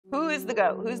Who is the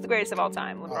GOAT? Who's the greatest of all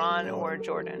time, LeBron or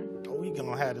Jordan? Are we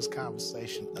going to have this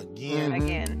conversation again?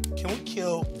 Again. Can we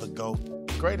kill the GOAT?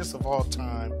 The greatest of all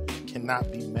time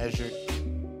cannot be measured.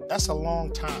 That's a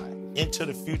long time into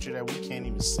the future that we can't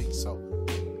even see. So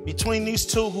between these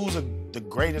two, who's the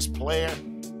greatest player?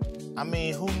 I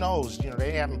mean, who knows? You know,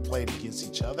 they haven't played against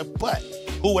each other. But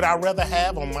who would I rather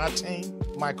have on my team?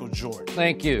 Michael Jordan.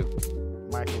 Thank you.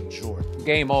 Michael Jordan.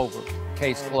 Game over.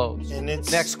 Case closed. And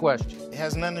it's, next question. It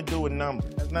has nothing to do with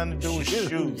numbers. It has nothing to do with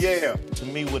shoes. Yeah. To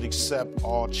me, would accept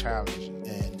all challenges.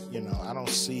 And, you know, I don't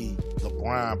see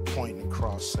LeBron pointing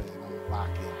across saying, I'm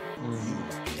locking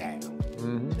you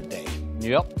down today.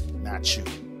 Yep. Not you.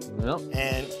 Yep.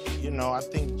 And, you know, I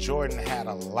think Jordan had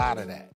a lot of that.